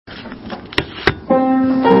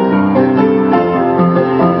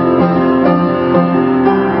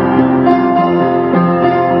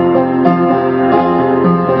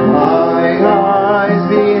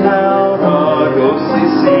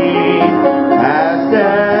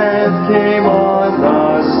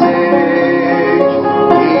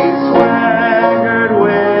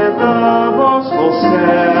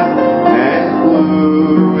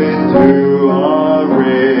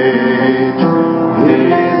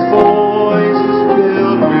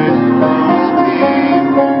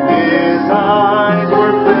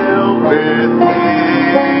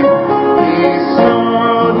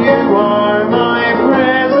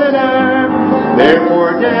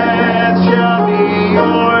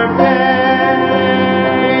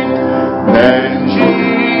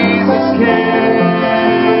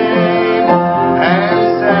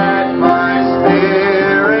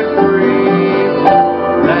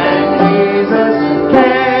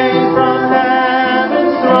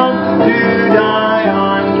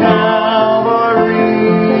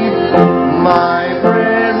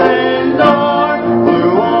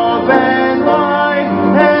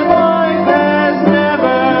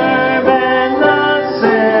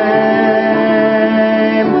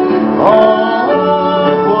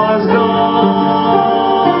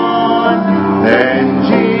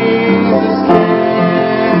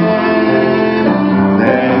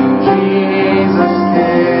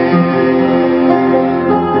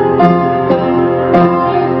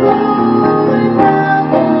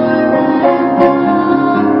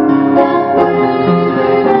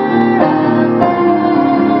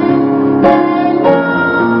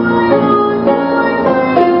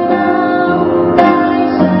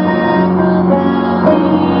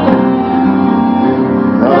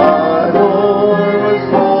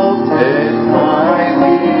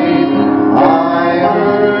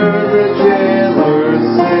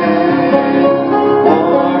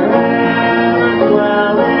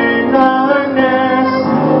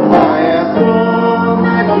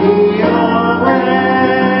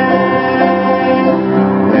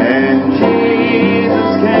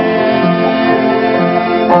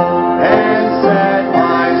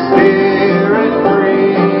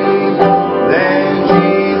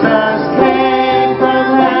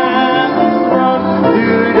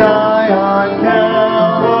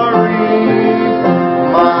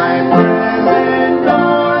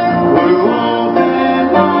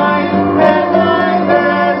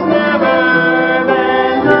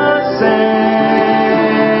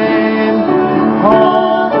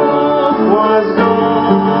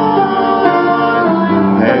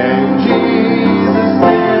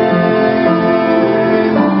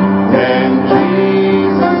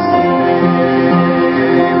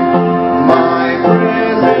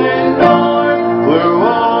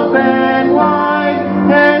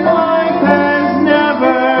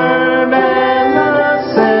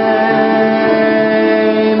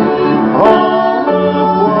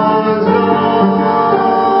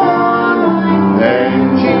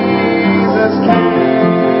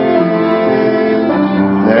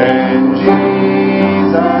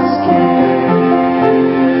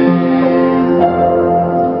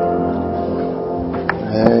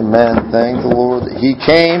He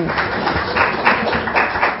came,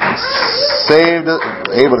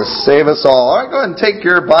 able to save us all. All right, go ahead and take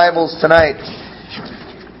your Bibles tonight.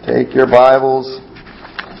 Take your Bibles.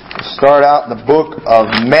 We'll start out in the book of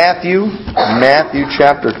Matthew. Matthew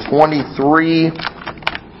chapter 23.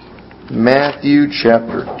 Matthew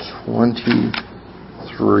chapter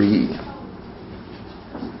 23.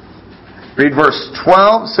 Read verse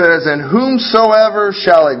 12. Says, "And whomsoever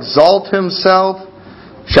shall exalt himself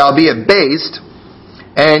shall be abased,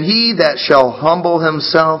 and he that shall humble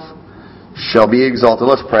himself shall be exalted."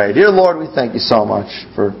 Let's pray. Dear Lord, we thank you so much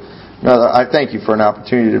for I thank you for an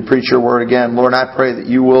opportunity to preach your word again. Lord, I pray that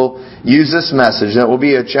you will use this message, that it will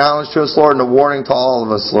be a challenge to us, Lord, and a warning to all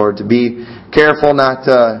of us, Lord, to be careful not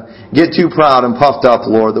to get too proud and puffed up,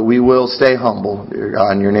 Lord, that we will stay humble. Dear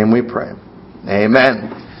God, in your name we pray.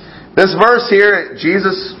 Amen. This verse here,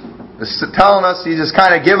 Jesus is telling us, He's just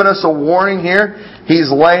kind of giving us a warning here. He's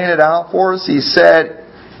laying it out for us. He said,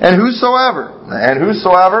 and whosoever,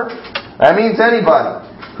 that means anybody,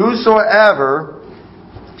 whosoever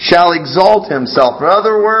shall exalt himself. In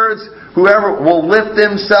other words, whoever will lift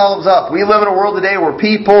themselves up. We live in a world today where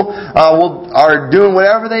people are doing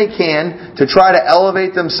whatever they can to try to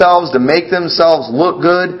elevate themselves, to make themselves look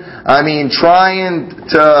good. Trying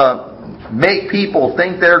to make people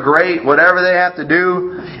think they're great, whatever they have to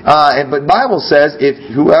do. But the Bible says, if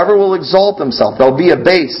whoever will exalt himself, they'll be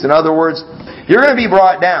abased. In other words, you're going to be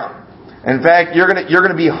brought down. In fact, you're going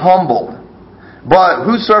to be humbled. But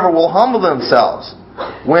whosoever will humble themselves,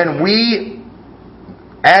 when we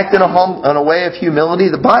act in a way of humility,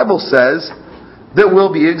 the Bible says that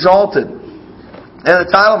we'll be exalted. And the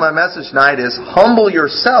title of my message tonight is Humble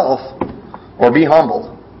Yourself or Be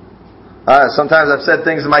Humbled. Sometimes I've said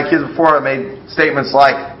things to my kids before. I made statements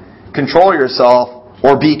like, control yourself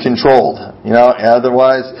or be controlled.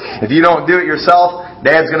 Otherwise, if you don't do it yourself,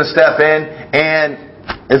 Dad's going to step in, and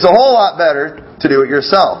it's a whole lot better to do it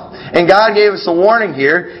yourself. And God gave us a warning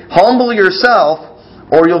here, humble yourself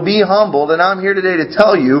or you'll be humbled. And I'm here today to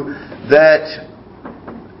tell you that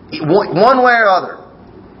one way or other,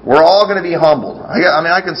 we're all going to be humbled.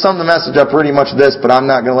 I can sum the message up pretty much this, but I'm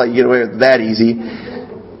not going to let you get away with it that easy.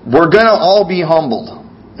 We're going to all be humbled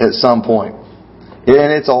at some point.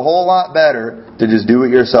 And it's a whole lot better to just do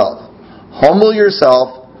it yourself. Humble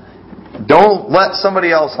yourself. Don't let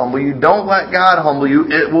somebody else humble you. Don't let God humble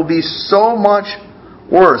you. It will be so much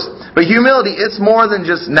worse. But humility, it's more than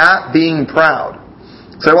just not being proud.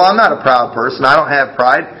 Say, well, I'm not a proud person. I don't have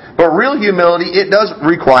pride. But real humility, it does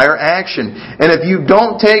require action. And if you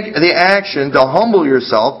don't take the action to humble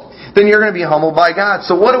yourself, then you're going to be humbled by God.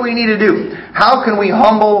 So what do we need to do? How can we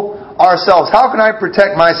humble ourselves? How can I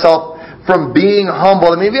protect myself from being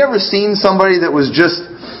humbled? Have you ever seen somebody that was just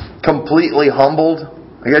completely humbled,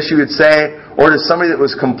 I guess you would say, or just somebody that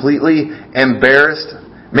was completely embarrassed?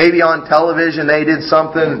 Maybe on television they did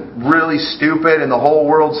something really stupid and the whole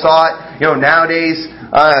world saw it. Nowadays,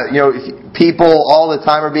 people all the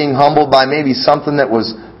time are being humbled by maybe something that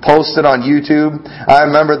was posted on YouTube. I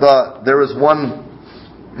remember there was one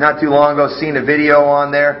not too long ago, seen a video on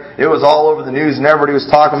there. It was all over the news and everybody was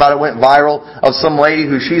talking about it. Went viral, of some lady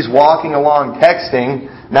who she's walking along texting,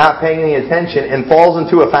 not paying any attention, and falls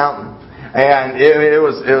into a fountain. And it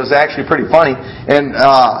was actually pretty funny. And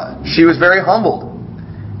she was very humbled.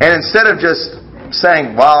 And instead of just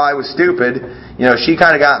saying, wow, I was stupid, she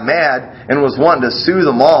kind of got mad and was wanting to sue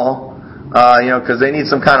them all, because they need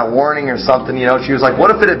some kind of warning or something. She was like, what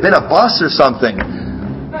if it had been a bus or something?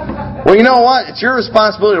 Well, you know what? It's your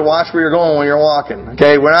responsibility to watch where you're going when you're walking.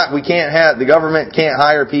 Okay, the government can't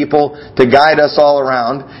hire people to guide us all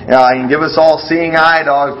around and give us all seeing eye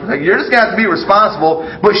dogs. You're just going to have to be responsible.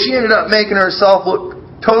 But she ended up making herself look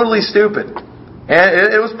totally stupid. And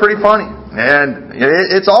it was pretty funny. And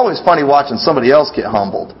it's always funny watching somebody else get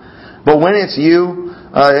humbled. But when it's you,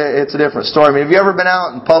 it's a different story. Have you ever been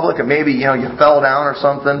out in public and maybe you fell down or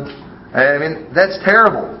something? That's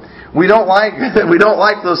terrible. We don't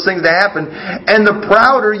like those things to happen. And the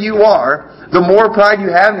prouder you are, the more pride you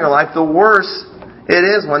have in your life, the worse it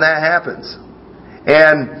is when that happens.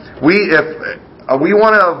 And if we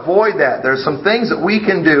want to avoid that, there's some things that we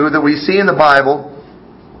can do that we see in the Bible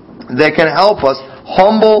that can help us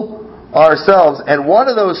humble ourselves. And one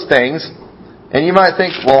of those things, and you might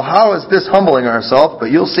think, well, how is this humbling ourselves? But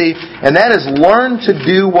you'll see, and that is learn to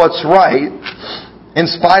do what's right in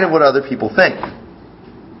spite of what other people think.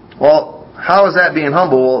 Well, how is that being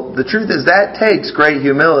humble? Well, the truth is that takes great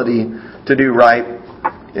humility to do right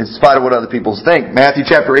in spite of what other people think. Matthew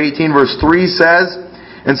chapter 18 verse 3 says,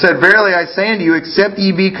 and said, verily I say unto you, except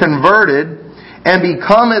ye be converted and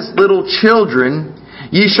become as little children,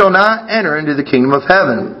 ye shall not enter into the kingdom of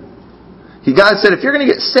heaven. God said, if you're going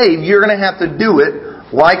to get saved, you're going to have to do it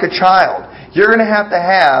like a child. You're going to have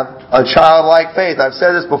a childlike faith. I've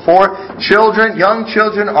said this before. Young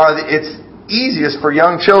children it's easiest for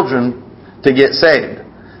young children to get saved.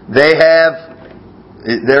 They're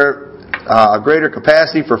a greater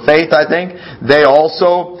capacity for faith, I think. They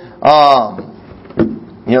also,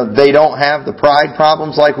 they don't have the pride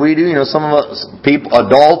problems like we do. Some of us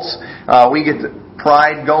adults, we get the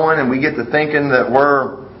pride going, and we get to thinking that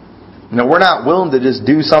we're not willing to just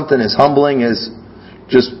do something as humbling as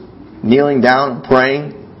just kneeling down and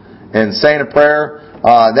praying and saying a prayer.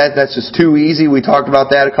 That's just too easy. We talked about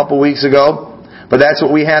that a couple weeks ago. But that's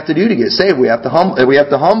what we have to do to get saved. We have to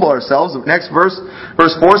humble ourselves. The next verse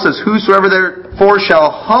 4 says, "Whosoever therefore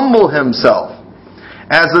shall humble himself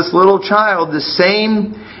as this little child, the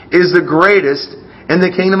same is the greatest in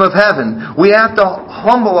the kingdom of heaven." We have to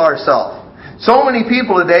humble ourselves. So many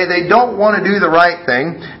people today, they don't want to do the right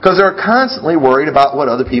thing because they're constantly worried about what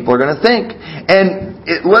other people are going to think. And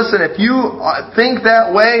listen, if you think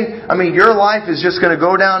that way, your life is just going to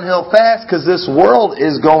go downhill fast because this world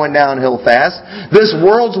is going downhill fast. This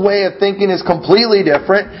world's way of thinking is completely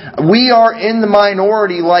different. We are in the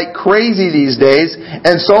minority like crazy these days,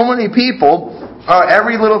 and so many people,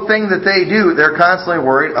 every little thing that they do, they're constantly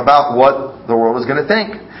worried about what the world is going to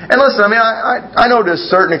think. And listen, I know to a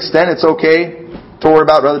certain extent it's okay to worry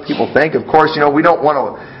about what other people think. Of course, we don't want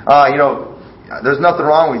to, there's nothing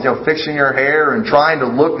wrong with, fixing your hair and trying to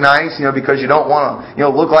look nice, because you don't want to,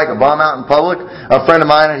 look like a bum out in public. A friend of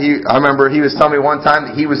mine, I remember he was telling me one time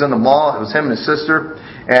that he was in the mall. It was him and his sister.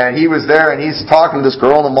 And he was there and he's talking to this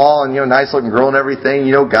girl in the mall, and, nice looking girl and everything.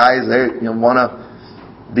 Guys, they, want to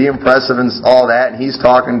be impressive and all that. And he's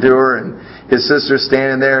talking to her, and his sister's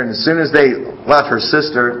standing there. And as soon as they left his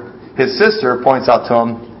sister points out to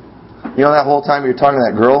him, that whole time you were talking to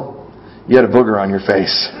that girl, you had a booger on your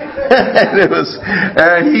face. And of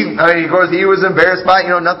course, he was embarrassed by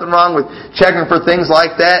it. Nothing wrong with checking for things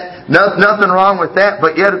like that. Nothing wrong with that.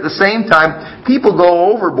 But yet at the same time, people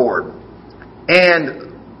go overboard.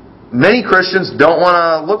 And many Christians don't want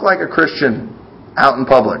to look like a Christian out in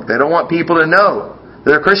public. They don't want people to know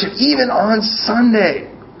they're a Christian, even on Sunday.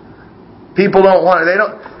 People don't want to.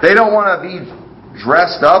 They don't want to be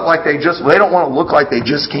dressed up like they don't want to look like they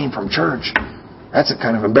just came from church. That's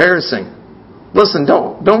kind of embarrassing. Listen,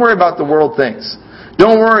 don't worry about the world things.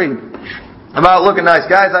 Don't worry about looking nice.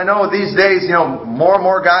 Guys, I know these days, more and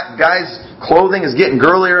more guys' clothing is getting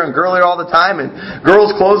girlier and girlier all the time, and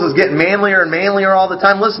girls' clothes is getting manlier and manlier all the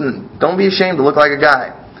time. Listen, don't be ashamed to look like a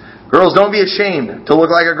guy. Girls, don't be ashamed to look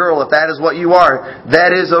like a girl. If that is what you are,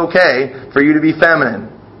 that is okay for you to be feminine.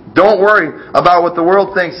 Don't worry about what the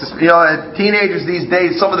world thinks. Teenagers these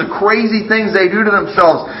days, some of the crazy things they do to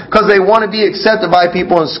themselves because they want to be accepted by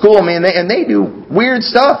people in school. And they do weird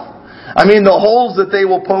stuff. The holes that they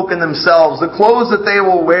will poke in themselves, the clothes that they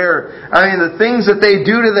will wear, the things that they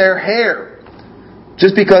do to their hair,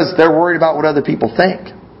 just because they're worried about what other people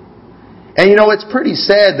think. And it's pretty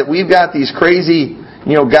sad that we've got these crazy,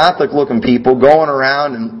 gothic looking people going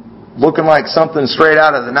around and looking like something straight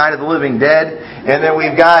out of the Night of the Living Dead. And then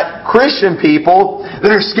we've got Christian people that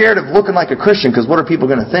are scared of looking like a Christian because what are people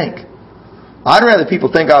going to think? I'd rather people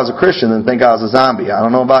think I was a Christian than think I was a zombie. I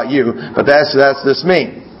don't know about you, but that's just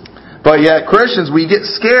me. But yet Christians, we get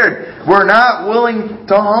scared. We're not willing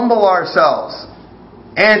to humble ourselves.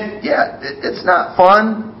 And it's not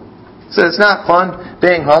fun. So it's not fun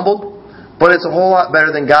being humbled, but it's a whole lot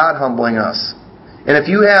better than God humbling us. And if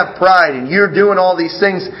you have pride and you're doing all these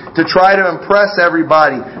things to try to impress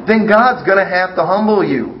everybody, then God's going to have to humble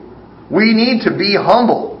you. We need to be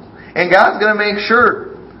humble. And God's going to make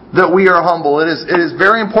sure that we are humble. It is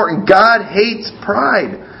very important. God hates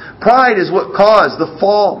pride. Pride is what caused the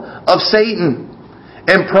fall of Satan.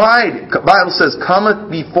 And pride, the Bible says,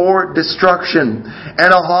 cometh before destruction,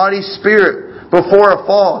 and a haughty spirit before a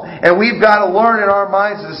fall. And we've got to learn in our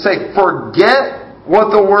minds to say, forget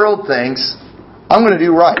what the world thinks. I'm going to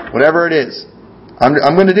do right, whatever it is. I'm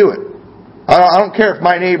going to do it. I don't care if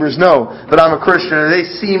my neighbors know that I'm a Christian and they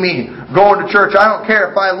see me going to church. I don't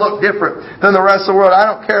care if I look different than the rest of the world. I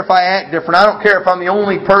don't care if I act different. I don't care if I'm the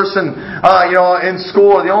only person, in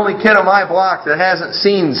school, or the only kid on my block that hasn't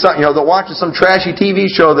seen some, that watches some trashy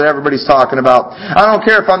TV show that everybody's talking about. I don't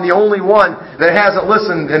care if I'm the only one that hasn't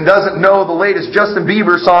listened and doesn't know the latest Justin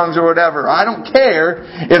Bieber songs or whatever. I don't care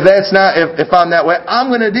if I'm that way.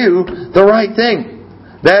 I'm going to do the right thing.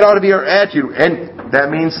 That ought to be our attitude. And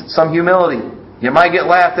that means some humility. You might get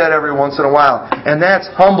laughed at every once in a while. And that's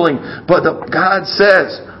humbling. But God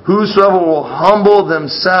says, whosoever will humble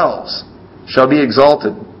themselves shall be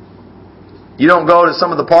exalted. You don't go to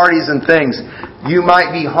some of the parties and things. You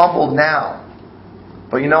might be humbled now.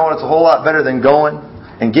 But you know what? It's a whole lot better than going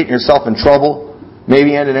and getting yourself in trouble,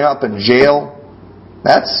 maybe ending up in jail.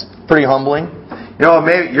 That's pretty humbling. You know,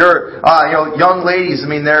 maybe you're, young ladies. I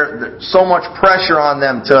mean, there's so much pressure on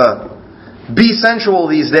them to be sensual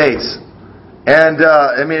these days, and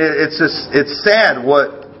I mean, it's sad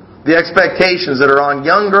what the expectations that are on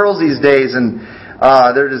young girls these days, and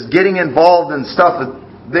they're just getting involved in stuff that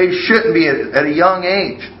they shouldn't be at a young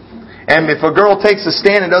age. And if a girl takes a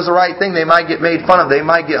stand and does the right thing, they might get made fun of. They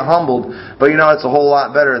might get humbled. But you know, it's a whole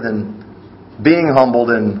lot better than being humbled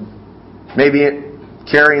and maybe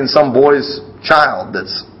carrying some boy's child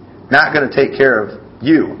that's not going to take care of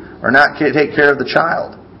you or not take care of the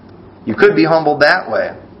child. You could be humbled that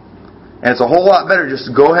way. And it's a whole lot better just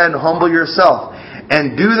to go ahead and humble yourself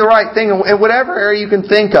and do the right thing in whatever area you can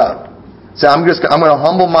think of. Say, I'm going to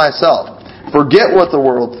humble myself. Forget what the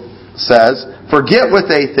world says. Forget what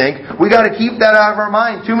they think. We got to keep that out of our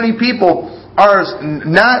mind. Too many people are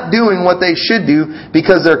not doing what they should do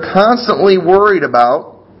because they're constantly worried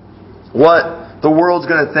about what the world's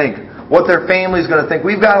going to think, what their family's going to think.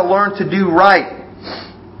 We've got to learn to do right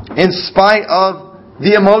in spite of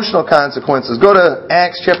the emotional consequences. Go to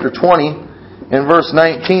Acts chapter 20 in verse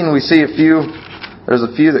 19. We see there's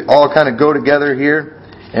a few that all kind of go together here.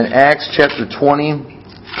 In Acts chapter 20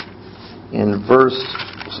 in first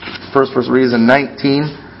verse reads in 19,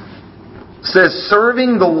 says,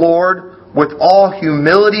 serving the Lord with all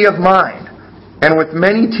humility of mind, and with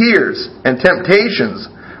many tears and temptations,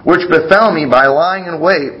 which befell me by lying in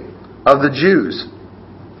wait of the Jews.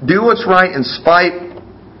 Do what's right in spite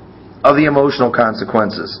of the emotional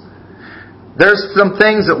consequences. There's some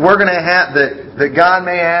things that we're going to have that God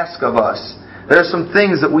may ask of us. There's some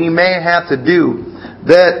things that we may have to do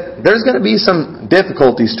that there's going to be some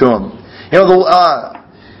difficulties to them. You know,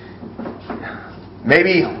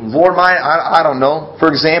 maybe, Lord, I don't know. For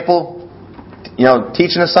example, you know,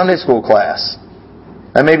 teaching a Sunday school class.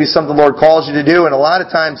 That may be something the Lord calls you to do. And a lot of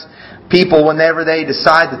times, people, whenever they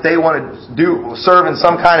decide that they want to serve in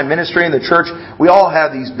some kind of ministry in the church, we all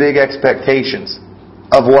have these big expectations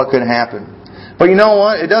of what could happen. But you know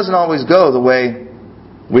what? It doesn't always go the way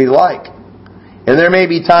we like. And there may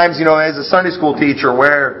be times, you know, as a Sunday school teacher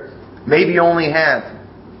where maybe you only have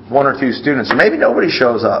one or two students, or maybe nobody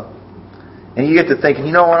shows up. And you get to thinking,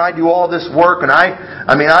 you know what, I do all this work, and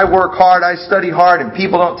I work hard, I study hard, and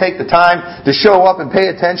people don't take the time to show up and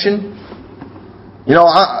pay attention. You know,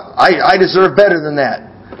 I deserve better than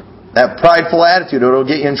that. That prideful attitude, it'll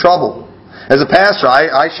get you in trouble. As a pastor,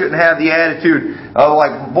 I shouldn't have the attitude of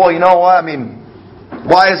like, boy, you know what, I mean,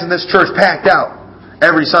 why isn't this church packed out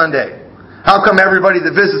every Sunday? How come everybody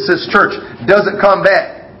that visits this church doesn't come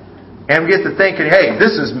back? And we get to thinking, hey,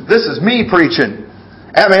 this is me preaching.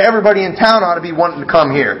 I mean, everybody in town ought to be wanting to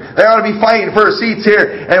come here. They ought to be fighting for seats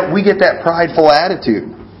here. And we get that prideful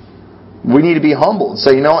attitude. We need to be humble and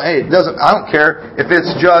say, you know, hey, I don't care if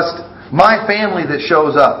it's just my family that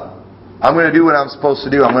shows up. I'm going to do what I'm supposed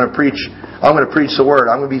to do. I'm going to preach the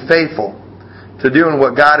Word. I'm going to be faithful to doing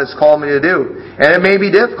what God has called me to do. And it may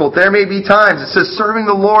be difficult. There may be times. It says, serving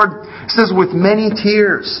the Lord, it says, with many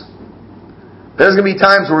tears. There's going to be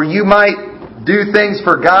times where you might do things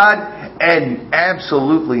for God and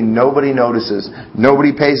absolutely nobody notices.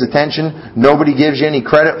 Nobody pays attention. Nobody gives you any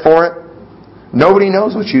credit for it. Nobody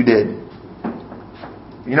knows what you did.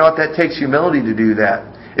 You know what? That takes humility to do that.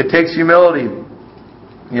 It takes humility.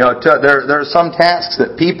 You know, there are some tasks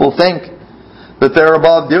that people think that they're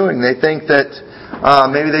above doing. They think that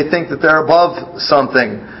maybe they think that they're above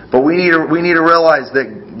something. But we need to realize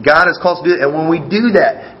that God has called us to do it. And when we do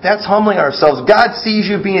that, that's humbling ourselves. God sees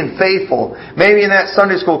you being faithful. Maybe in that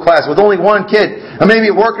Sunday school class with only one kid. Or maybe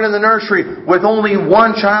working in the nursery with only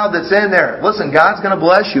one child that's in there. Listen, God's going to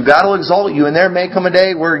bless you. God will exalt you. And there may come a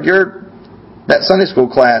day where that Sunday school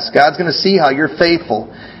class, God's going to see how you're faithful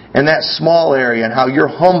in that small area and how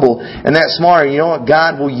you're humble in that small area. You know what?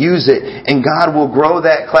 God will use it and God will grow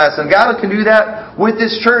that class. And God can do that with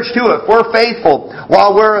this church too. If we're faithful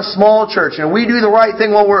while we're a small church and we do the right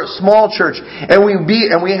thing while we're a small church and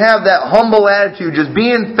we have that humble attitude, just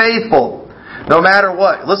being faithful no matter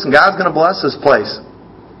what. Listen, God's going to bless this place.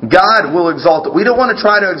 God will exalt it. We don't want to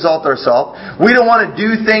try to exalt ourselves. We don't want to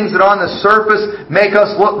do things that on the surface make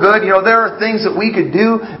us look good. You know, there are things that we could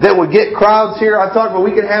do that would get crowds here. I'm talking about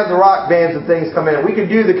we could have the rock bands and things come in. We could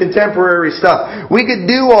do the contemporary stuff. We could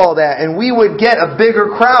do all that and we would get a bigger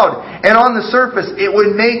crowd. And on the surface, it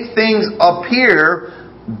would make things appear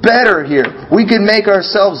better here. We could make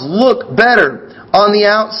ourselves look better on the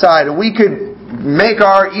outside. And we could make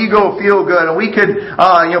our ego feel good. And we could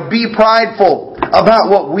be prideful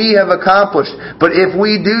about what we have accomplished. But if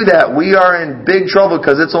we do that, we are in big trouble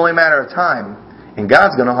because it's only a matter of time. And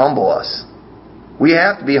God's going to humble us. We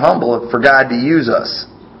have to be humble for God to use us.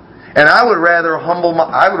 And I would rather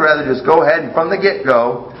just go ahead and from the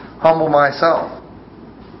get-go humble myself.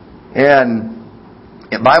 And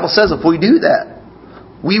the Bible says if we do that,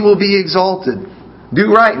 we will be exalted.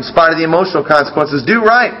 Do right in spite of the emotional consequences. Do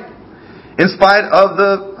right in spite of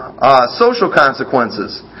the social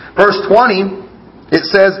consequences. Verse 20, it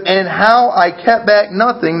says, "And how I kept back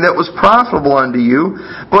nothing that was profitable unto you,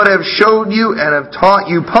 but have showed you and have taught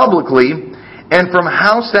you publicly, and from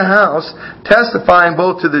house to house, testifying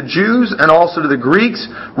both to the Jews and also to the Greeks,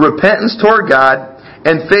 repentance toward God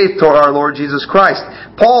and faith toward our Lord Jesus Christ."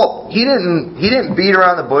 Paul, he didn't beat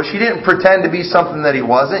around the bush. He didn't pretend to be something that he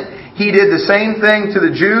wasn't. He did the same thing to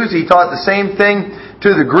the Jews. He taught the same thing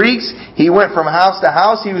to the Greeks. He went from house to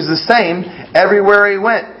house. He was the same everywhere he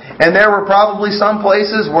went. And there were probably some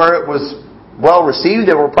places where it was well received.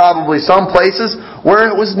 There were probably some places where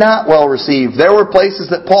it was not well received. There were places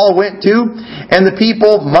that Paul went to and the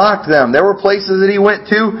people mocked them. There were places that he went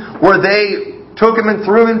to where they took him and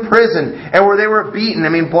threw him in prison and where they were beaten. I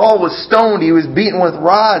mean, Paul was stoned. He was beaten with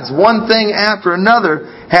rods. One thing after another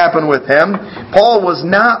happened with him. Paul was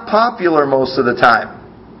not popular most of the time.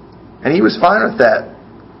 And he was fine with that.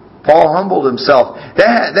 Paul humbled himself.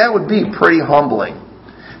 That would be pretty humbling.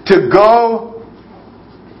 To go,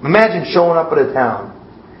 imagine showing up at a town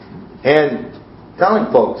and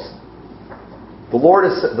telling folks, the Lord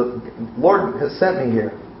has sent me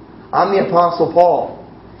here. I'm the Apostle Paul.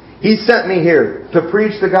 He sent me here to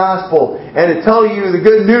preach the gospel and to tell you the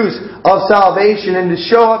good news of salvation, and to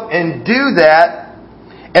show up and do that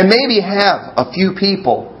and maybe have a few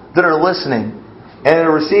people that are listening and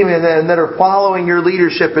are receiving it and that are following your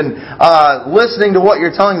leadership and listening to what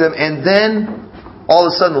you're telling them. And then all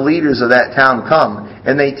of a sudden the leaders of that town come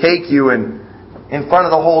and they take you in front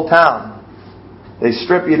of the whole town. They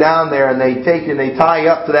strip you down there and they take you and they tie you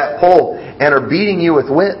up to that pole and are beating you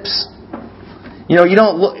with whips. You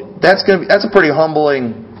don't look. That's a pretty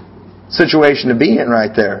humbling situation to be in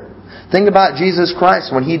right there. Think about Jesus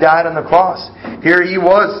Christ when He died on the cross. Here He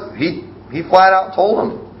was. He flat out told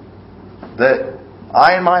them that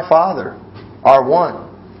I and my Father are one.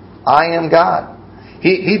 I am God.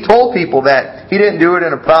 He told people that. He didn't do it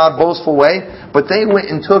in a proud, boastful way, but they went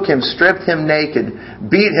and took Him, stripped Him naked,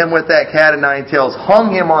 beat Him with that cat of nine tails,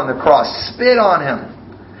 hung Him on the cross, spit on Him.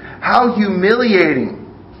 How humiliating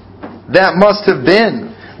that must have been.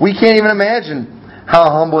 We can't even imagine how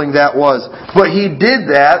humbling that was. But He did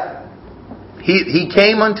that. He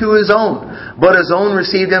came unto His own, but His own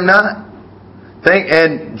received Him not.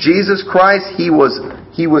 And Jesus Christ, He was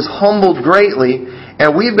humbled greatly,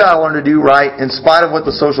 and we've got to learn to do right in spite of what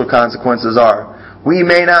the social consequences are. We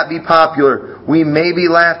may not be popular, we may be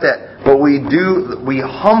laughed at, but we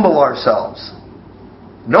humble ourselves.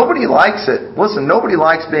 Nobody likes it. Listen, nobody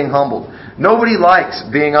likes being humbled. Nobody likes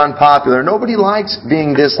being unpopular. Nobody likes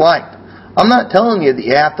being disliked. I'm not telling you that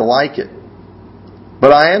you have to like it.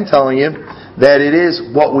 But I am telling you that it is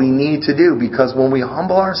what we need to do, because when we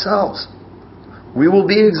humble ourselves, we will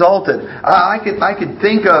be exalted. I can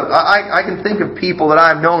think of people that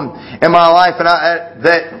I've known in my life, and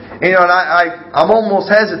I'm almost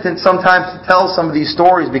hesitant sometimes to tell some of these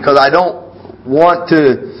stories because I don't want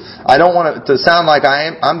it to sound like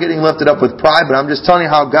I'm getting lifted up with pride, but I'm just telling you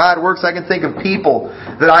how God works. I can think of people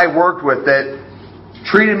that I worked with that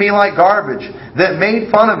treated me like garbage, that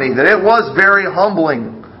made fun of me, that it was very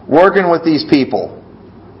humbling working with these people.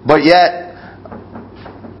 But yet,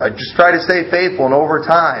 I just try to stay faithful, and over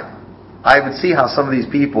time, I would see how some of these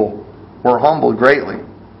people were humbled greatly.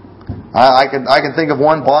 I can think of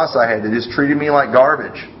one boss I had that just treated me like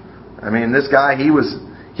garbage. I mean, this guy, he was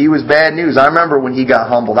bad news. I remember when he got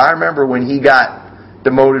humbled. I remember when he got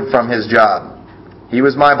demoted from his job. He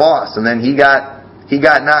was my boss, and then he got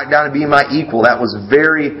knocked down to be my equal. That was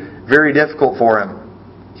very, very difficult for him.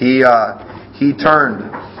 He turned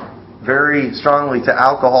very strongly to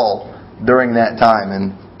alcohol during that time,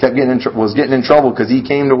 and was getting in trouble because he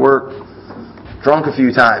came to work drunk a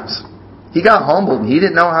few times. He got humbled, and he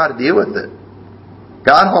didn't know how to deal with it.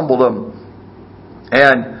 God humbled him,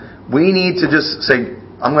 and we need to just say,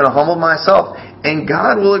 I'm going to humble myself. And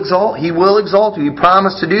God will exalt. He will exalt you. He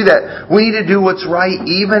promised to do that. We need to do what's right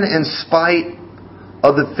even in spite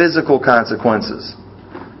of the physical consequences.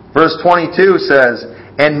 Verse 22 says,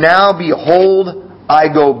 "And now behold, I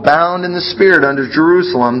go bound in the Spirit unto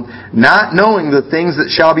Jerusalem, not knowing the things that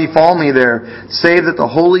shall befall me there, save that the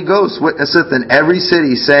Holy Ghost witnesseth in every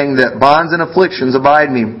city, saying that bonds and afflictions abide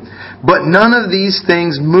me. But none of these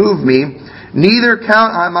things move me, Neither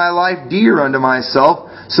count I my life dear unto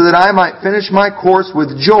myself, so that I might finish my course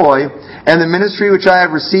with joy, and the ministry which I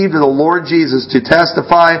have received of the Lord Jesus, to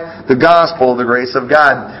testify the gospel of the grace of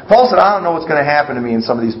God. Paul said, I don't know what's going to happen to me in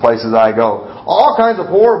some of these places I go. All kinds of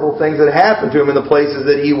horrible things that happened to him in the places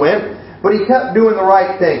that he went, but he kept doing the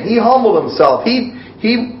right thing. He humbled himself. He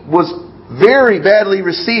was very badly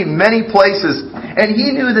received many places, and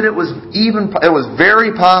he knew that it was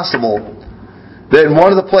very possible that in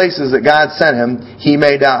one of the places that God sent him, he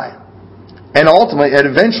may die. And ultimately, and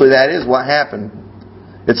eventually that is what happened.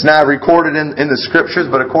 It's not recorded in the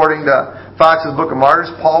Scriptures, but according to Fox's Book of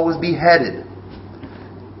Martyrs, Paul was beheaded.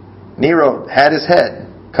 Nero had his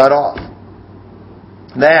head cut off.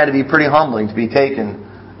 That had to be pretty humbling to be taken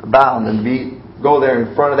bound and go there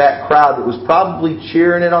in front of that crowd that was probably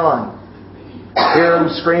cheering it on. Hear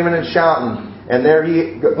him screaming and shouting. And there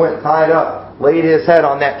he went tied up, laid his head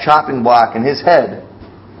on that chopping block, and his head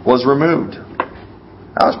was removed.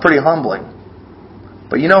 That was pretty humbling.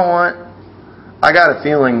 But you know what? I got a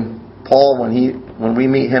feeling Paul, when we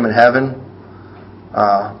meet him in heaven,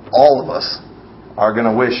 all of us are going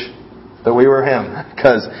to wish that we were him.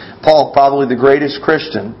 Because Paul, probably the greatest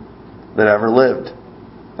Christian that ever lived.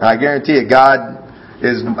 And I guarantee you, God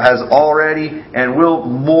has already and will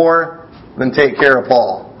more than take care of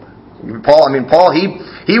Paul. Paul,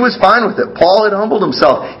 he was fine with it. Paul had humbled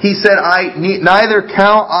himself. He said, neither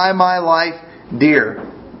count I my life dear.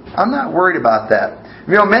 I'm not worried about that.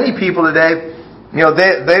 Many people today,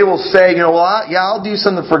 they will say, I'll do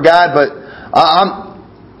something for God, but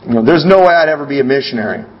there's no way I'd ever be a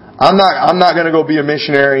missionary. I'm not going to go be a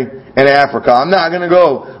missionary in Africa. I'm not going to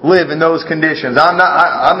go live in those conditions. I'm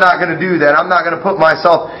not going to do that. I'm not going to put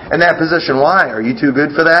myself in that position. Why? Are you too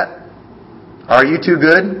good for that? Are you too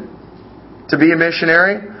good to be a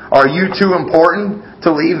missionary? Are you too important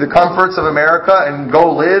to leave the comforts of America and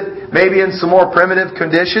go live maybe in some more primitive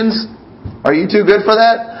conditions? Are you too good for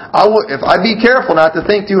that? I'd be careful not to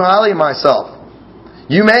think too highly of myself.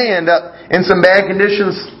 You may end up in some bad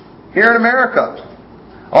conditions here in America.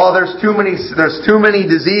 Oh, there's too many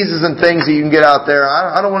diseases and things that you can get out there.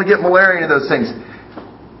 I don't want to get malaria into those things.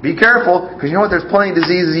 Be careful, because you know what? There's plenty of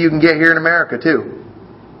diseases you can get here in America too.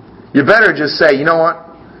 You better just say, you know what?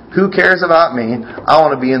 Who cares about me? I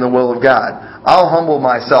want to be in the will of God. I'll humble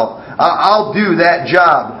myself. I'll do that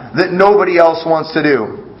job that nobody else wants to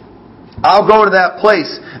do. I'll go to that place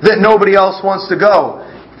that nobody else wants to go.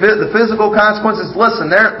 The physical consequences, listen,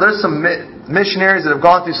 there's some missionaries that have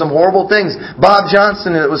gone through some horrible things. Bob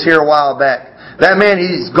Johnson that was here a while back. That man,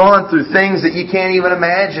 he's gone through things that you can't even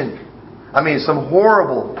imagine. Some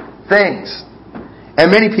horrible things. And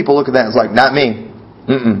many people look at that and it's like, not me.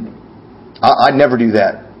 I'd never do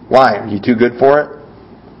that. Why? Are you too good for it?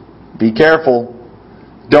 Be careful.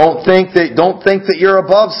 Don't think that you're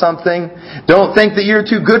above something. Don't think that you're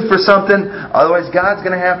too good for something. Otherwise, God's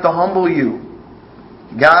going to have to humble you.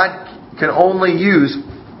 God can only use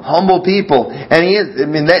humble people. And He is.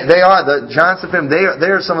 They are. The Johnson family,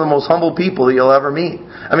 they are some of the most humble people that you'll ever meet.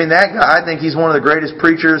 That guy, I think he's one of the greatest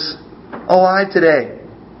preachers alive today.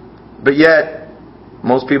 But yet,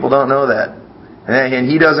 most people don't know that. And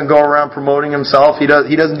he doesn't go around promoting himself. He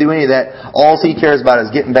doesn't do any of that. All he cares about is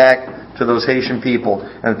getting back to those Haitian people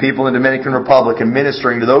and the people in the Dominican Republic and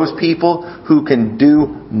ministering to those people who can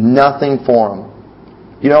do nothing for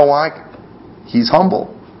him. You know why? He's humble.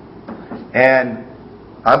 And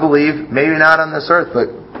I believe, maybe not on this earth, but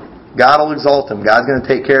God will exalt him. God's going to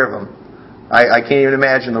take care of him. I can't even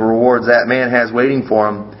imagine the rewards that man has waiting for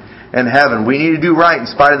him in heaven. We need to do right in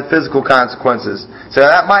spite of the physical consequences. So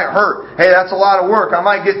that might hurt. Hey, that's a lot of work. I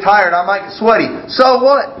might get tired. I might get sweaty. So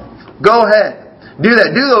what? Go ahead. Do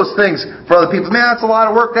that. Do those things for other people. Man, that's a lot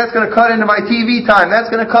of work. That's going to cut into my TV time. That's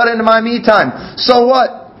going to cut into my me time. So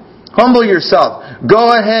what? Humble yourself.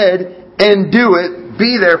 Go ahead and do it.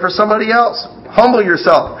 Be there for somebody else. Humble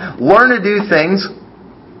yourself. Learn to do things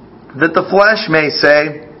that the flesh may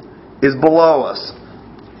say is below us.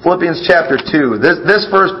 Philippians chapter 2. This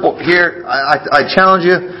verse here, I challenge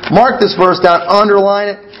you, mark this verse down,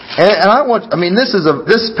 underline it. And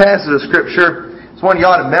this passage of Scripture, it's one you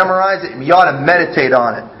ought to memorize it and you ought to meditate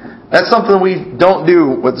on it. That's something we don't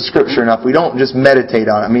do with the Scripture enough. We don't just meditate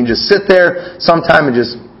on it. Just sit there sometime and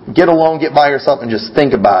just get alone, get by yourself and just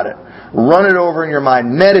think about it. Run it over in your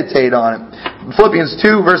mind. Meditate on it. Philippians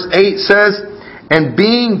 2 verse 8 says, "And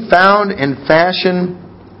being found in fashion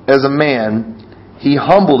as a man, He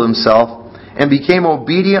humbled Himself and became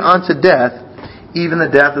obedient unto death, even the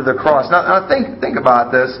death of the cross." Now think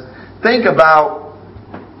about this. Think about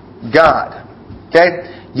God.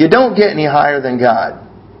 Okay? You don't get any higher than God.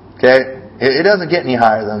 Okay? It doesn't get any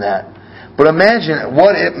higher than that. But imagine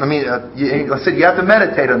what it, I said you have to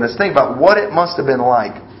meditate on this. Think about what it must have been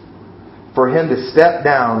like for Him to step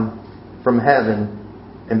down from heaven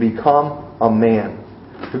and become a man.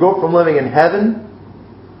 To go from living in heaven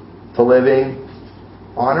to living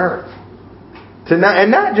on earth. And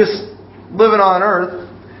not just living on earth,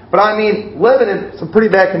 but living in some pretty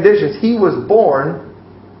bad conditions. He was born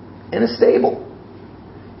in a stable.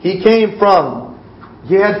 He came from,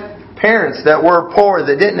 he had parents that were poor,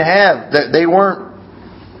 that they weren't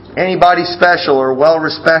anybody special or well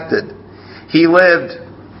respected. He lived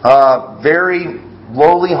a very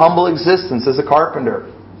lowly, humble existence as a carpenter.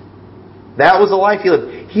 That was the life he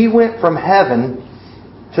lived. He went from heaven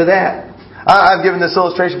to that. I've given this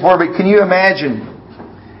illustration before, but can you imagine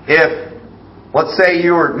if, let's say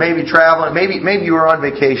you were maybe traveling, maybe you were on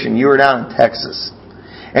vacation, you were down in Texas,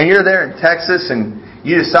 and you're there in Texas and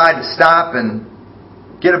you decide to stop and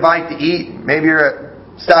get a bite to eat. Maybe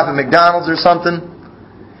stop at McDonald's or something,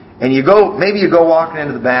 and you go walking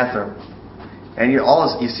into the bathroom, and you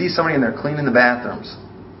see somebody in there cleaning the bathrooms,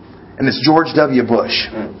 and it's George W. Bush,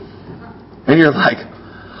 and you're like,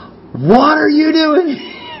 what are you doing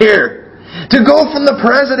here? To go from the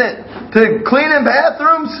president to cleaning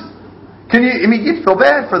bathrooms? You'd feel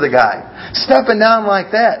bad for the guy stepping down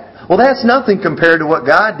like that. Well, that's nothing compared to what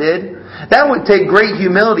God did. That would take great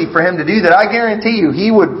humility for Him to do that. I guarantee you, He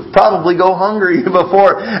would probably go hungry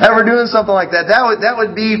before ever doing something like that. That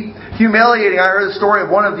would be humiliating. I heard a story of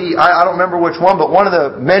one of I don't remember which one, but one of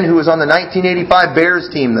the men who was on the 1985 Bears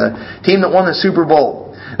team, the team that won the Super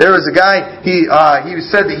Bowl. There was a guy, he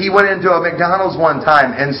said that he went into a McDonald's one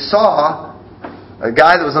time and saw a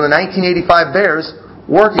guy that was on the 1985 Bears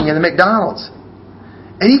working in the McDonald's.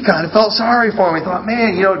 And he kind of felt sorry for him. He thought,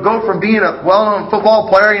 man, go from being a well-known football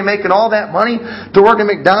player and making all that money to working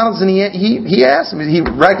at McDonald's. And he asked him, he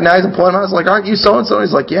recognized him, pulling on. I was like, aren't you so-and-so?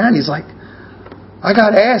 He's like, yeah. And he's like, I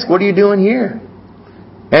got to ask, what are you doing here?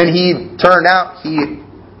 And he turned out he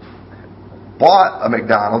bought a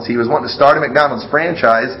McDonald's. He was wanting to start a McDonald's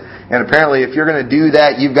franchise. And apparently if you're going to do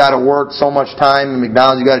that, you've got to work so much time in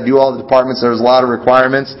McDonald's. You've got to do all the departments. There's a lot of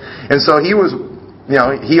requirements. And so he was, he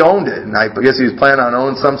owned it. And I guess he was planning on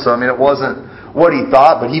owning some. So, it wasn't what he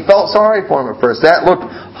thought. But he felt sorry for him at first. That looked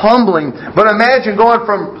humbling. But imagine going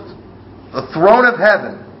from the throne of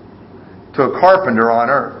heaven to a carpenter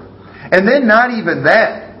on earth. And then not even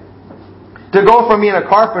that. To go from being a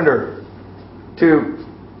carpenter to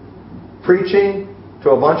preaching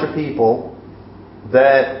to a bunch of people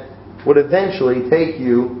that would eventually take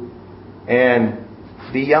you and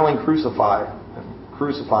be yelling, crucify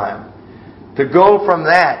Him. To go from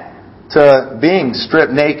that to being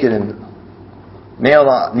stripped naked and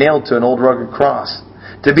nailed to an old rugged cross.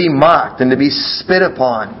 To be mocked and to be spit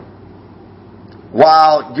upon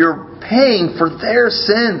while you're paying for their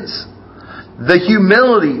sins. The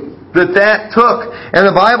humility that took. And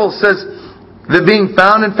the Bible says that being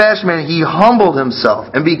found in fashion man, He humbled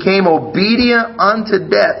Himself and became obedient unto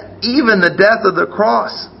death, even the death of the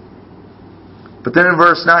cross. But then in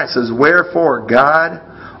verse 9 it says, wherefore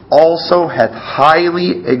God also hath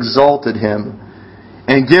highly exalted Him,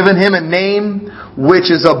 and given Him a name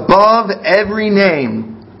which is above every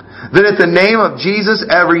name, that at the name of Jesus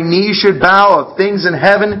every knee should bow, of things in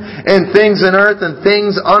heaven and things in earth and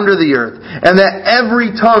things under the earth, and that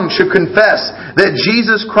every tongue should confess that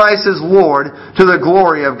Jesus Christ is Lord, to the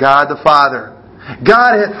glory of God the Father.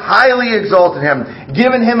 God hath highly exalted Him,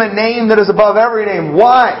 given Him a name that is above every name.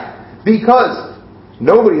 Why? Because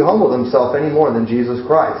nobody humbled himself any more than Jesus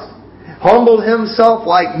Christ. Humbled Himself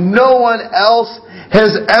like no one else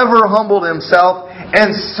has ever humbled Himself.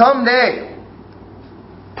 And someday,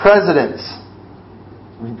 presidents,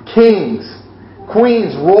 kings,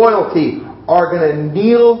 queens, royalty are going to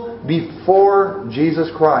kneel before Jesus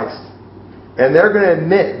Christ. And they're going to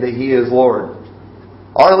admit that He is Lord.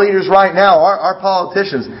 Our leaders right now, our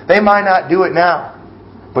politicians, they might not do it now,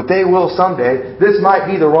 but they will someday. This might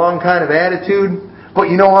be the wrong kind of attitude, but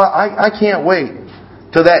you know what? I can't wait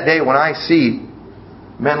till that day when I see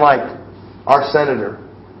men like our Senator,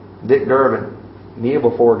 Dick Durbin, kneel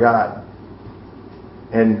before God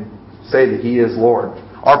and say that He is Lord.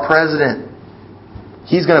 Our President,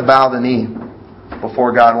 he's going to bow the knee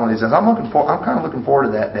before God one of these days. I'm kind of looking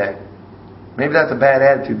forward to that day. Maybe that's a bad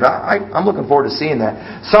attitude, but I'm looking forward to seeing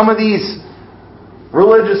that. Some of these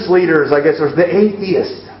religious leaders, I guess, there's the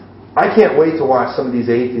atheists. I can't wait to watch some of these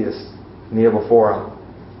atheists kneel before Him.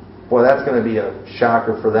 Boy, that's going to be a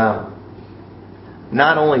shocker for them.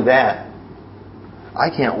 Not only that, I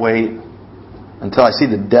can't wait until I see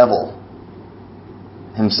the devil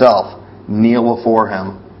himself kneel before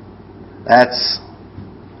Him.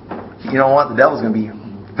 You know what? The devil's going to be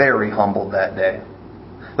very humbled that day.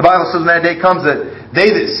 The Bible says when that day comes that they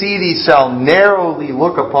that see thee shall narrowly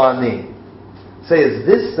look upon thee. Say, is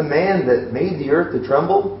this the man that made the earth to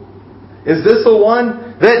tremble? Is this the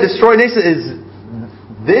one that destroyed nations?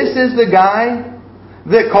 This is the guy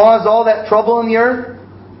that caused all that trouble in the earth?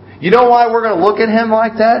 You know why we're going to look at him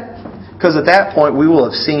like that? Because at that point we will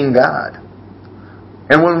have seen God.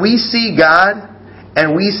 And when we see God,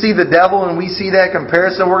 and we see the devil, and we see that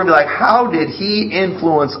comparison, we're going to be like, how did he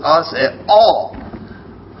influence us at all?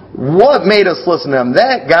 What made us listen to him?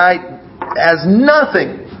 That guy has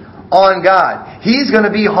nothing on God. He's going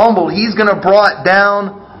to be humbled. He's going to be brought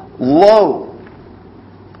down low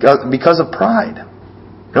because of pride.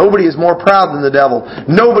 Nobody is more proud than the devil.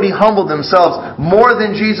 Nobody humbled themselves more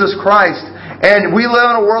than Jesus Christ. And we live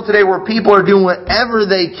in a world today where people are doing whatever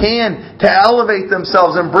they can to elevate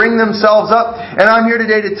themselves and bring themselves up. And I'm here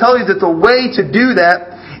today to tell you that the way to do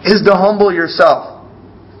that is to humble yourself.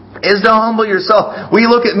 Is to humble yourself. We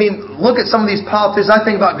look at some of these politicians. I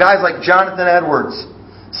think about guys like Jonathan Edwards,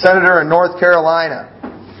 senator in North Carolina.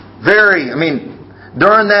 During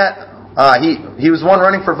that, he was one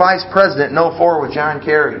running for vice president in 2004 with John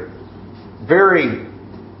Kerry. Very,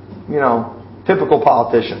 typical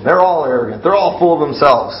politician. They're all arrogant. They're all full of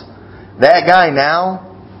themselves. That guy now,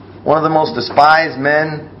 one of the most despised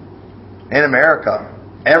men in America.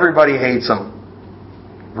 Everybody hates him.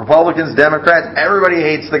 Republicans, Democrats, everybody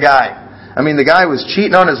hates the guy. The guy was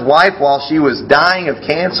cheating on his wife while she was dying of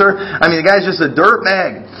cancer. The guy's just a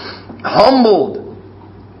dirtbag. Humbled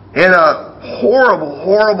in a horrible,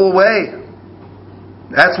 horrible way.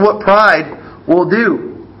 That's what pride will do.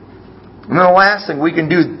 And the last thing we can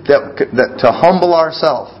do that to humble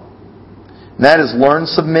ourselves, and that is learn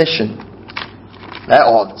submission.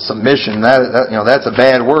 Submission, that's a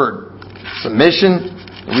bad word. Submission,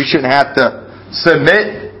 we shouldn't have to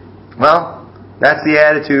submit. Well, that's the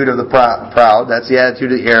attitude of the proud. That's the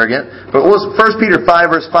attitude of the arrogant. But 1 Peter 5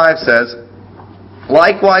 verse 5 says,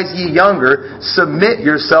 likewise ye younger, submit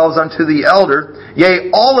yourselves unto the elder. Yea,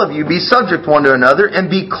 all of you be subject one to another, and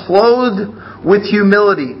be clothed with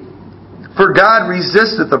humility. For God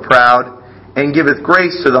resisteth the proud, and giveth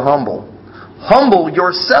grace to the humble. Humble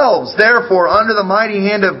yourselves, therefore, under the mighty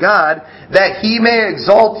hand of God, that He may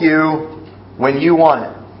exalt you when you want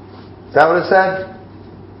it. Is that what it said?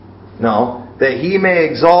 No. That He may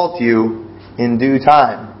exalt you in due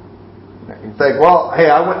time. You think,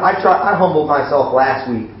 I humbled myself last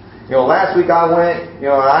week. Last week I went,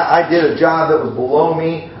 I did a job that was below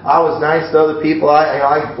me. I was nice to other people.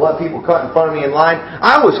 I let people cut in front of me in line.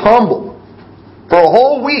 I was humbled for a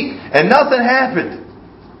whole week, and nothing happened.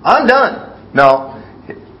 I'm done. No.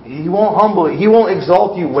 He won't humble you. He won't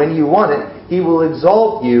exalt you when you want it. He will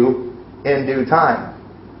exalt you in due time.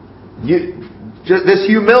 This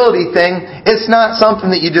humility thing, it's not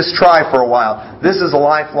something that you just try for a while. This is a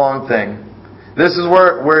lifelong thing. This is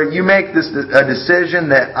where you make a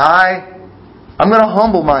decision that I'm going to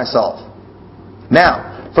humble myself.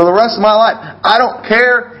 Now, for the rest of my life, I don't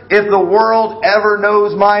care if the world ever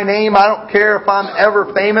knows my name. I don't care if I'm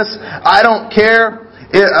ever famous. I don't care.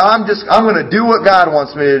 I'm going to do what God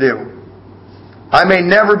wants me to do. I may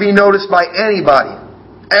never be noticed by anybody,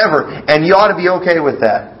 ever. And you ought to be okay with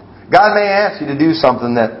that. God may ask you to do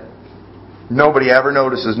something that nobody ever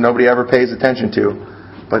notices, nobody ever pays attention to.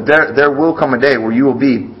 But there will come a day where you will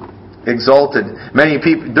be exalted. Many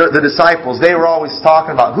people, the disciples, they were always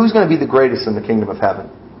talking about who's going to be the greatest in the kingdom of heaven.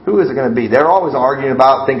 Who is it going to be? They're always arguing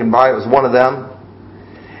about, thinking probably it was one of them.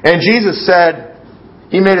 And Jesus said,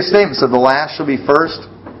 He made a statement, said the last shall be first,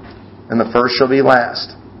 and the first shall be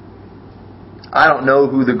last. I don't know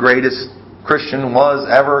who the greatest Christian was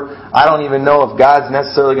ever. I don't even know if God's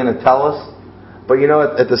necessarily going to tell us. But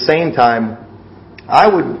at the same time, I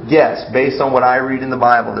would guess, based on what I read in the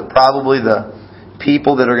Bible, that probably the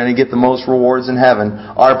people that are going to get the most rewards in heaven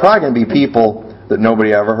are probably going to be people that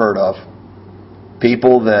nobody ever heard of.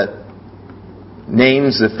 People that,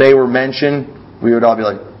 names, if they were mentioned, we would all be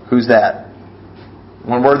like, who's that?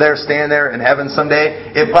 When we're there, standing there in heaven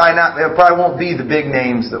someday, it probably won't be the big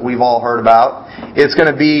names that we've all heard about. It's going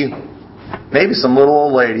to be maybe some little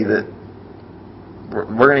old lady that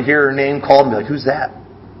we're going to hear her name called and be like, who's that?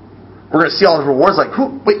 We're going to see all the rewards like, who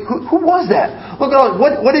was that? Look at all,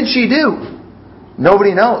 what did she do?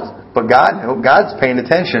 Nobody knows. But God's paying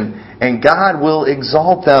attention. And God will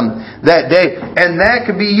exalt them that day. And that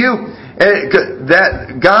could be you.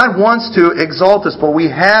 That God wants to exalt us, but we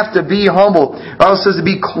have to be humble. The Bible says to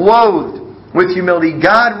be clothed with humility.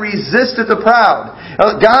 God resisteth the proud.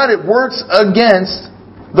 God works against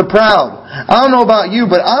the proud. I don't know about you,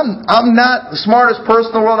 but I'm not the smartest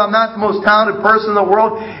person in the world. I'm not the most talented person in the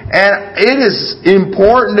world. And it is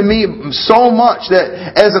important to me so much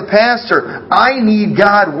that as a pastor, I need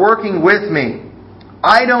God working with me.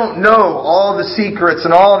 I don't know all the secrets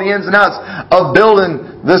and all the ins and outs of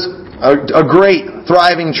building this a great,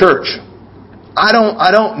 thriving church. I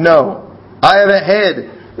don't know. I haven't had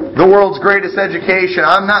the world's greatest education.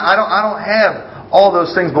 I don't have all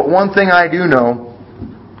those things, but one thing I do know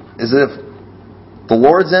is that if the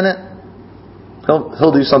Lord's in it,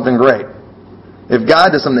 He'll do something great. If God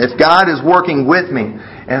does something, if God is working with me,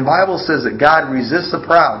 and the Bible says that God resists the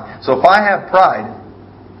proud. So if I have pride,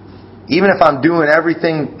 even if I'm doing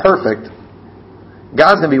everything perfect,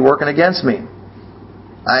 God's going to be working against me.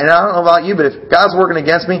 And I don't know about you, but if God's working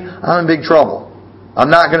against me, I'm in big trouble.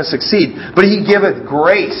 I'm not going to succeed. But He giveth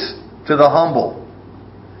grace to the humble.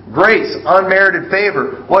 Grace, unmerited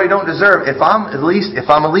favor, what you don't deserve. If I'm at least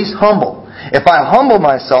humble, if I humble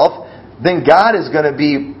myself, then God is going to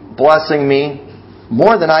be blessing me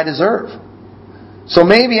more than I deserve. So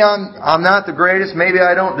maybe I'm not the greatest. Maybe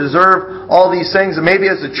I don't deserve all these things. And maybe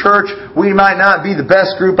as a church, we might not be the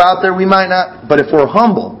best group out there. We might not. But if we're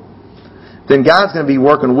humble, then God's going to be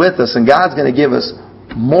working with us, and God's going to give us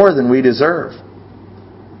more than we deserve.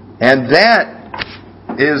 And that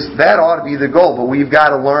ought to be the goal, but we've got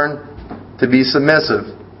to learn to be submissive.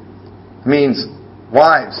 It means,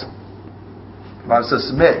 wives, the Bible says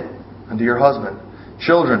submit unto your husband.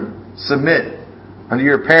 Children, submit unto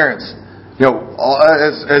your parents.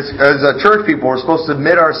 As a church people, we're supposed to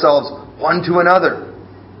submit ourselves one to another.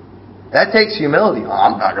 That takes humility.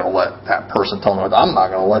 I'm not going to let that person tell me what. I'm not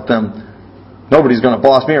going to let them. Nobody's going to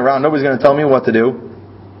boss me around. Nobody's going to tell me what to do.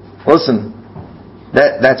 Listen,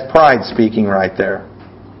 that's pride speaking right there.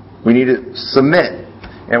 We need to submit.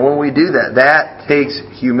 And when we do that, that takes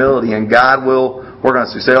humility. And God will work on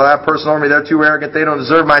us. We say, oh, that person over me, they're too arrogant. They don't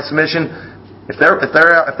deserve my submission. If they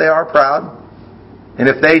are proud, and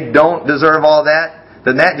if they don't deserve all that,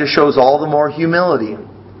 then that just shows all the more humility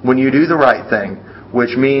when you do the right thing,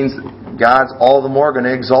 which means God's all the more going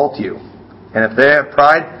to exalt you. And if they have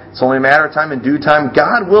pride, it's only a matter of time. In due time,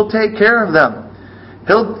 God will take care of them.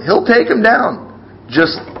 He'll take them down.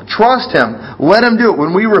 Just trust Him. Let Him do it.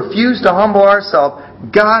 When we refuse to humble ourselves,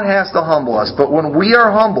 God has to humble us. But when we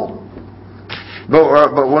are humbled,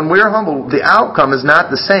 the outcome is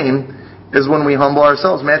not the same as when we humble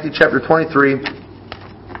ourselves. Matthew chapter 23,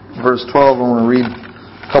 verse 12. I want to read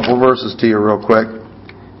a couple of verses to you real quick.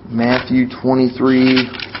 Matthew 23,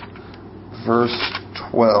 verse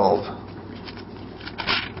 12.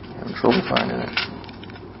 I'm having trouble finding it.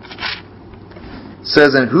 It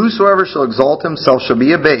says, and whosoever shall exalt himself shall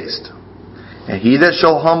be abased, and he that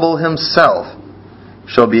shall humble himself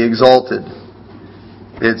shall be exalted.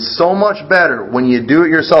 It's so much better when you do it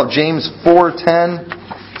yourself. James 4:10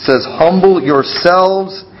 says, humble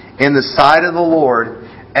yourselves in the sight of the Lord,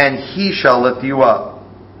 and He shall lift you up.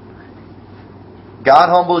 God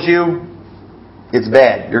humbles you, it's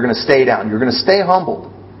bad. You're going to stay down. You're going to stay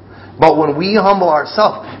humbled. But when we humble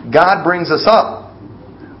ourselves, God brings us up.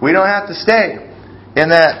 We don't have to stay in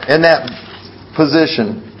that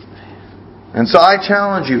position. And so I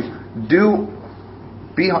challenge you,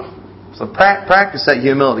 practice that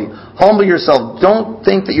humility. Humble yourself. Don't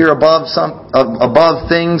think that you're above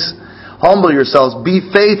things. Humble yourselves. Be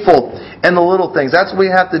faithful in the little things. That's what we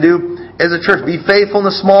have to do as a church. Be faithful in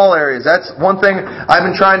the small areas. That's one thing I've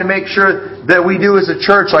been trying to make sure that we do as a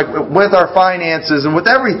church, like with our finances and with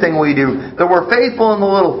everything we do, that we're faithful in the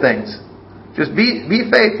little things. Just be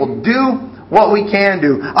faithful. Do what we can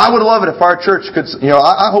do. I would love it if our church could,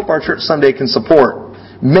 I hope our church someday can support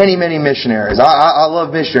many, many missionaries. I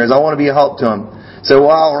love missionaries. I want to be a help to them. So,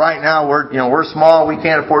 well, right now we're small. We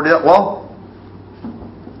can't afford it. Well,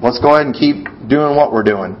 let's go ahead and keep doing what we're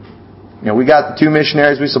doing. We got the 2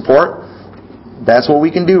 missionaries we support. That's what we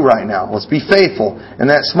can do right now. Let's be faithful in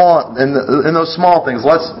those small things.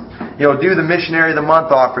 Let's do the missionary of the month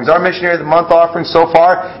offerings. Our missionary of the month offerings so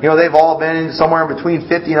far, they've all been somewhere between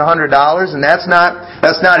 $50 and $100, and that's not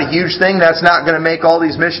a huge thing. That's not going to make all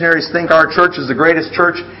these missionaries think our church is the greatest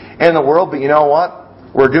church in the world. But you know what?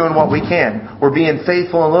 We're doing what we can. We're being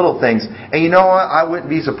faithful in little things. And you know what? I wouldn't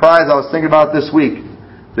be surprised. I was thinking about this week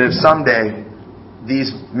that if someday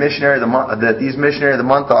these missionary of the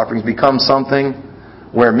month offerings become something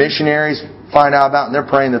where missionaries find out about and they're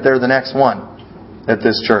praying that they're the next one at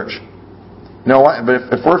this church. You know what?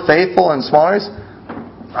 But if we're faithful in small areas,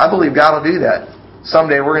 I believe God will do that.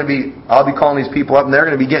 Someday I'll be calling these people up, and they're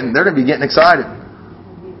going to be getting excited.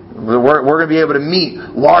 We're going to be able to meet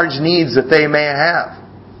large needs that they may have,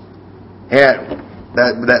 and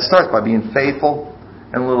that starts by being faithful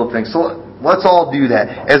and little things. So let's all do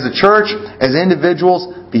that. As a church, as individuals,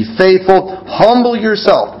 be faithful. Humble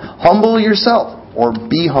yourself. Humble yourself. Or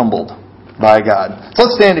be humbled by God. So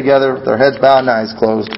let's stand together with our heads bowed and eyes closed.